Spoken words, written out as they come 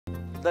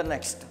The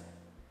next,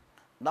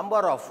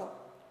 number of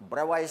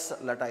brevis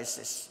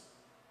lattices.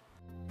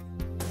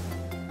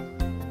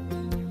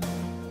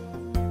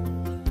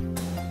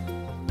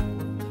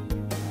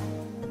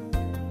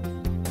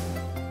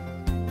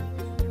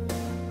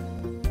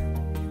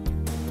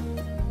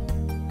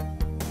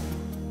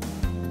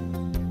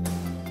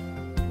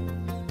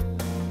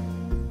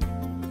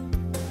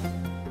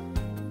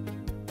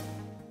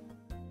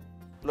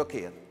 Look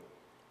here.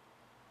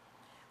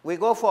 We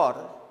go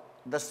for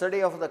the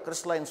study of the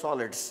crystalline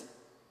solids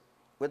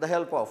with the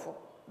help of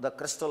the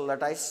crystal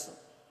lattice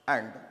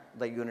and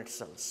the unit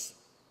cells.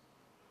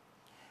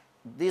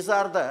 These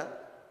are the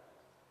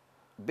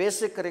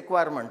basic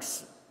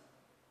requirements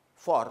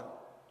for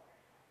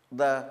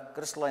the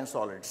crystalline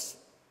solids,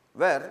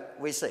 where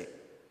we say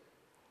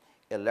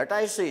a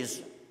lattice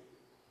is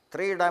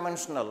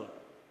three-dimensional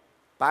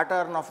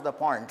pattern of the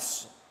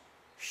points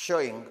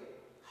showing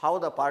how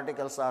the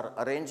particles are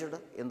arranged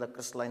in the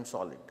crystalline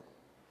solid.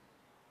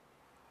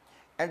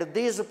 And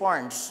these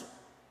points,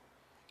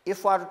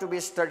 if are to be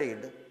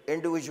studied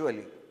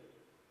individually,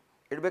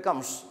 it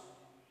becomes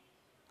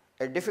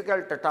a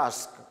difficult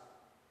task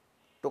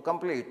to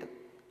complete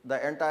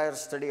the entire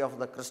study of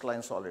the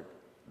crystalline solid.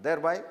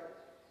 Thereby,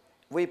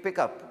 we pick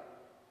up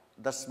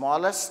the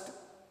smallest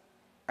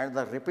and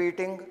the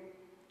repeating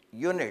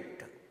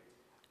unit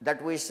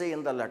that we see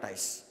in the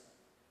lattice.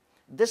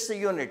 This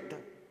unit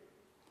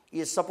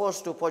is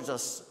supposed to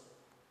possess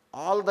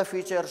all the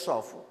features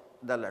of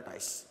the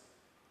lattice.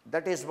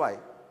 That is why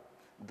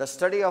the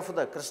study of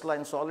the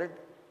crystalline solid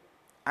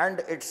and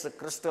its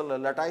crystal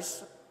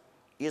lattice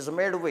is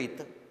made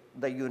with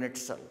the unit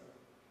cell.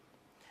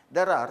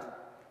 There are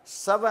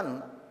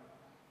 7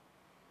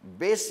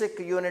 basic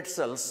unit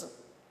cells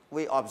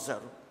we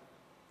observe,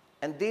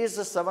 and these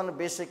 7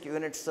 basic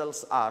unit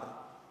cells are: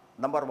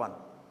 number 1,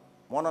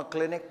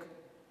 monoclinic;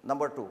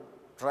 number 2,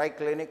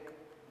 triclinic;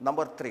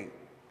 number 3,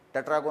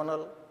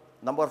 tetragonal;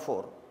 number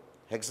 4,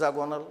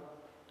 hexagonal;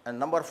 and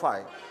number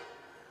 5,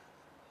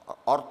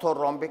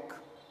 orthorhombic;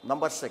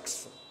 number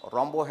 6,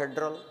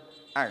 rhombohedral;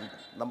 and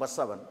number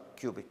 7,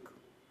 cubic.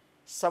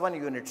 7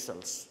 unit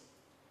cells.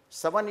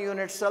 7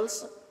 unit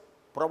cells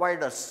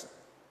provide us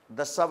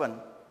the 7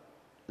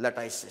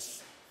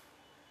 lattices.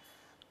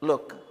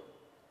 Look,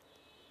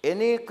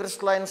 any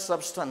crystalline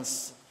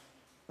substance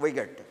we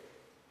get,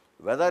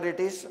 whether it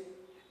is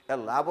a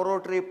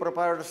laboratory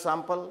prepared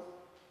sample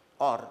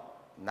or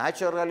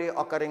naturally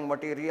occurring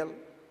material,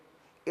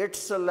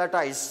 its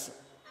lattice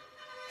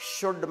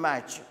should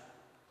match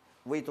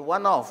with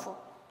one of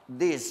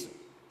these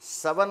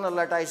 7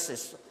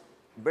 lattices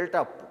built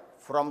up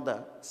from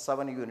the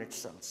 7 unit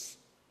cells.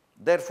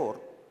 Therefore,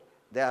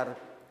 they are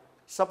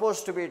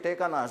supposed to be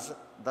taken as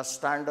the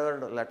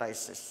standard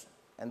lattices,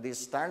 and these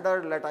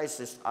standard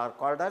lattices are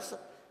called as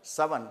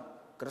 7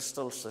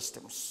 crystal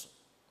systems.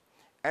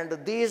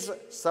 And these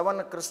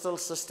 7 crystal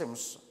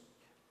systems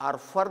are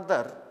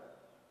further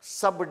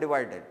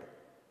subdivided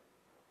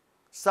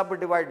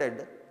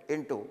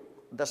into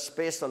the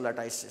space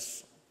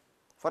lattices.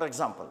 For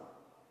example,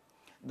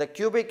 the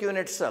cubic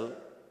unit cell,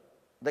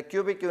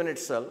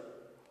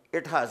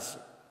 it has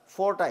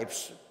 4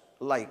 types,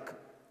 like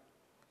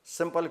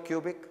simple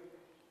cubic,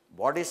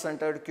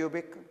 body-centered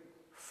cubic,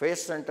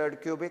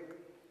 face-centered cubic,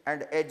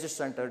 and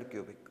edge-centered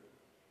cubic.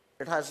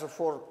 It has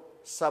 4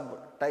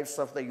 subtypes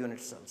of the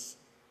unit cells.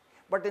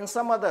 But in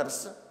some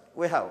others,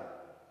 we have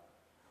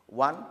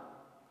 1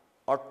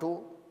 or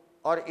 2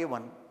 or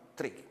even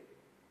 3.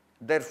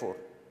 Therefore,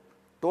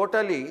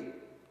 totally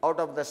out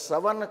of the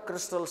 7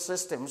 crystal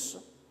systems,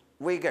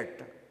 we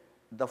get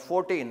the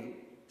 14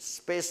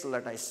 space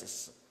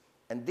lattices.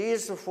 And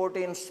these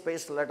 14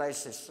 space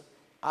lattices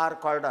are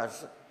called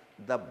as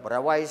the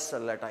brevis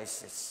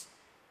lattices.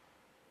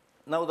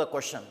 Now the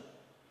question,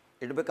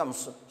 it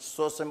becomes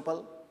so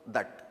simple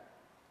that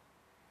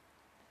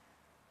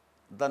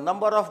the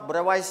number of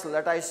brevis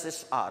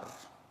lattices are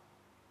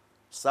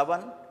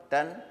 7,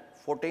 10,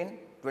 14,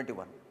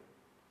 21.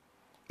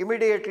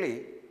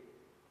 Immediately,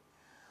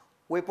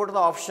 we put the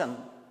option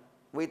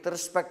with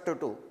respect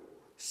to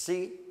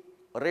C,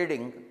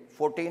 reading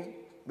 14,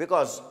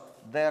 because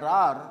there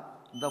are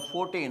the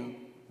 14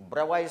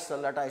 brevis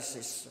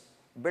lattices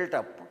built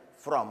up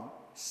from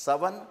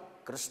 7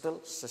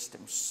 crystal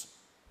systems.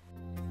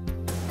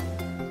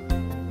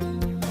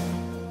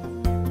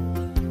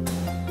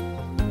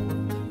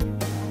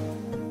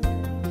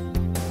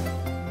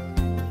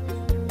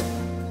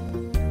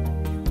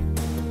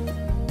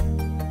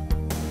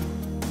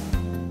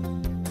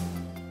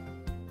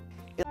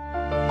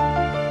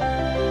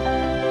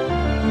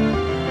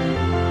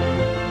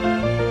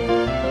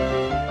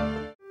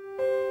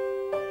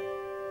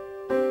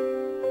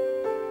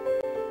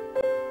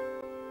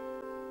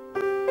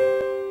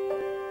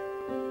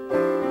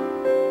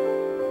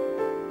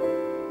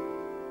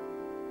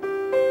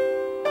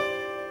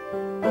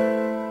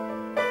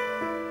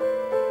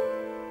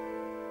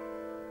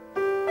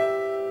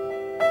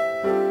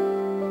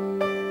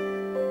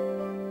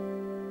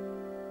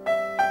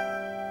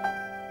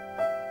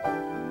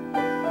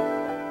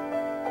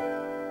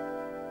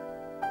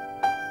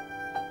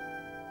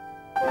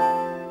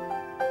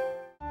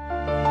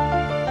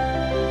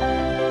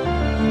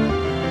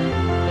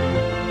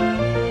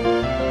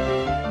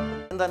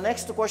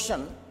 next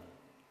question,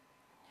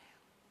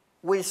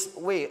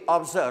 we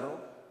observe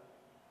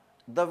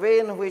the way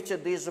in which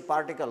these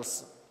particles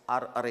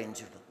are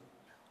arranged.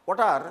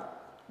 What are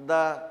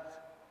the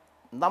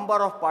number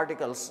of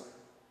particles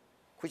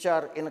which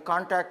are in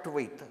contact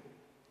with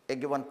a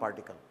given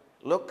particle?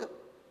 Look,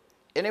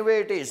 anyway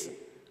it is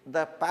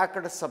the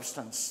packed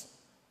substance,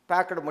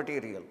 packed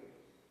material.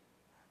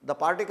 The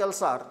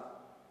particles are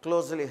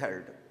closely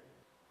held.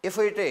 If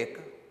we take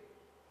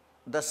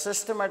the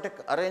systematic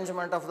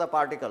arrangement of the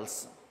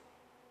particles,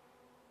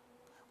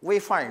 we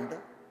find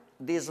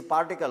these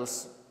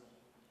particles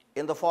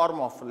in the form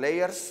of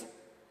layers,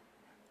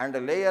 and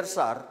the layers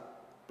are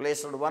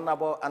placed one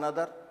above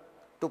another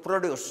to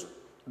produce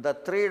the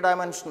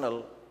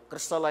three-dimensional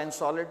crystalline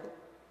solid.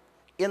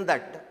 In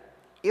that,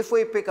 if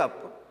we pick up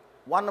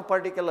one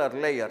particular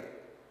layer,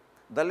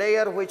 the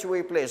layer which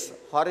we place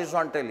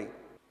horizontally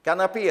can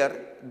appear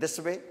this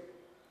way,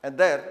 and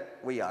there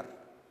we are.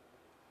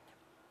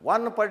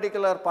 One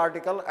particular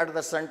particle at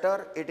the center,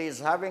 it is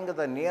having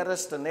the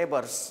nearest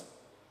neighbors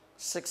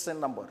 6 in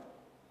number,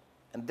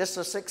 and this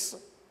 6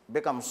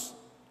 becomes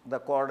the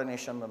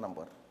coordination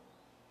number.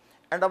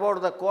 And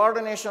about the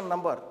coordination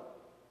number,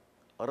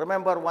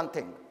 remember one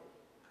thing,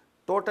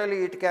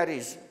 totally it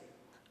carries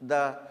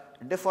the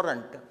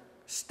different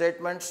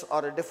statements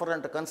or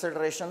different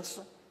considerations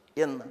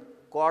in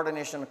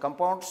coordination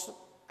compounds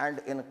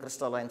and in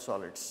crystalline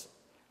solids,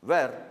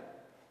 where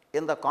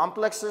in the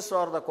complexes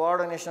or the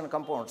coordination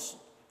compounds,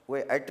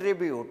 we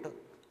attribute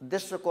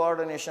this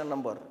coordination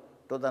number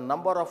to the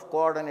number of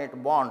coordinate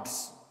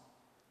bonds.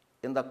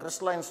 In the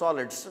crystalline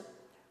solids,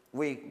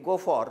 we go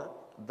for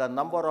the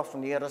number of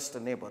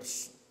nearest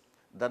neighbors.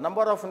 The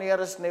number of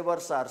nearest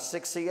neighbors are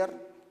 6 here,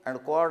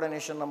 and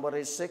coordination number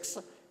is 6,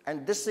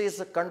 and this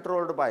is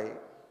controlled by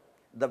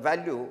the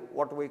value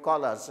what we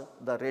call as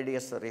the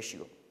radius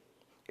ratio.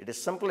 It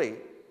is simply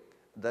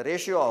the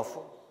ratio of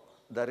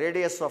the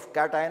radius of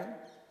cation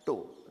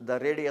to the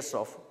radius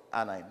of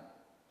anion.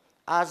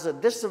 As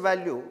this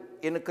value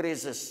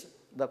increases,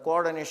 the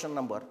coordination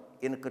number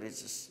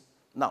increases.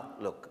 Now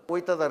look,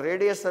 with the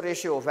radius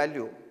ratio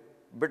value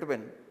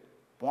between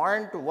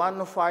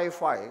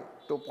 0.155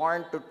 to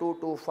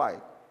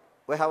 0.225,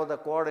 we have the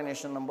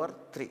coordination number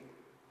 3,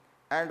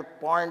 and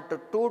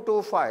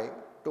 0.225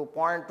 to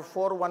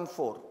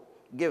 0.414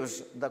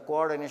 gives the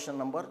coordination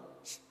number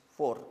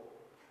 4,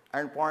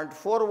 and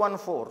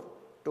 0.414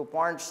 to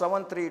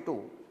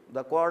 0.732,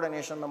 the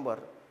coordination number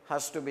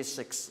has to be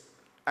 6,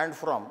 and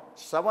from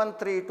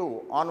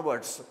 732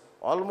 onwards,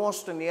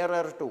 almost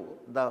nearer to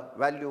the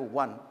value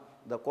 1,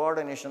 the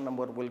coordination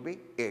number will be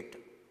 8.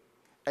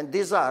 And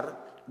these are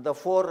the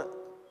 4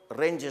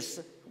 ranges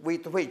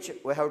with which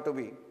we have to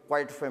be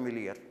quite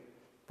familiar.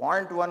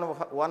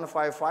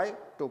 0.155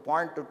 to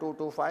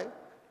 0.225,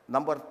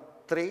 number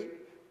 3,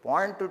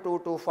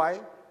 0.225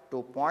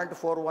 to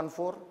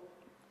 0.414,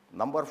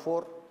 number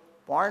 4,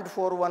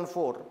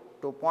 0.414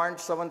 to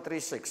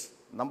 0.736,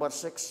 number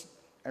 6,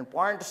 and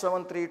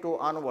 0.732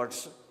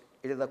 onwards,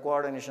 it is the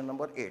coordination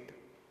number 8.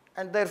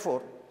 And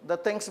therefore, the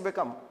things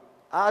become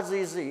as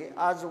easy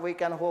as we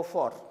can hope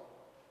for.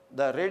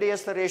 The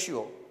radius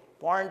ratio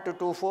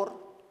 0.24,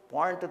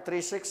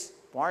 0.36,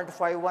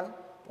 0.51,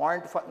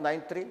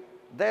 0.93,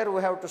 there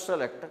we have to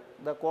select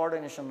the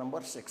coordination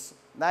number 6.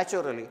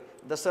 Naturally,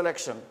 the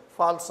selection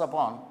falls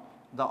upon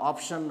the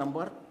option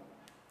number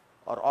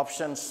or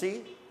option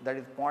C, that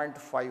is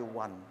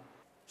 0.51.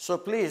 So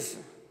please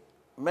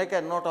make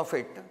a note of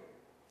it,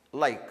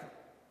 like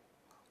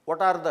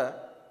what are the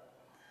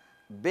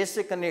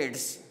basic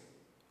needs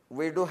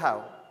we do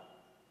have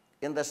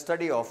in the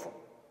study of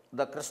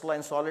the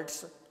crystalline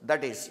solids,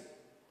 that is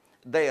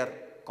their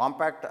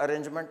compact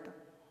arrangement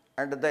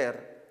and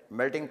their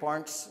melting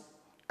points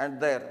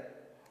and their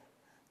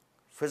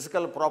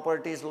physical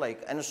properties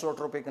like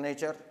anisotropic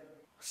nature,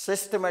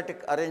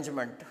 systematic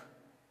arrangement,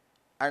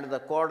 and the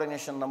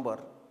coordination number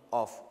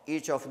of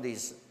each of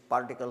these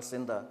particles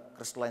in the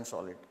crystalline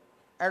solid.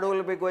 And we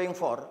will be going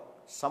for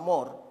some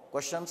more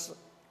questions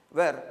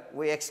where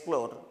we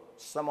explore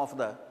some of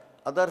the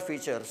other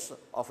features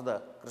of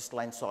the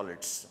crystalline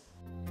solids.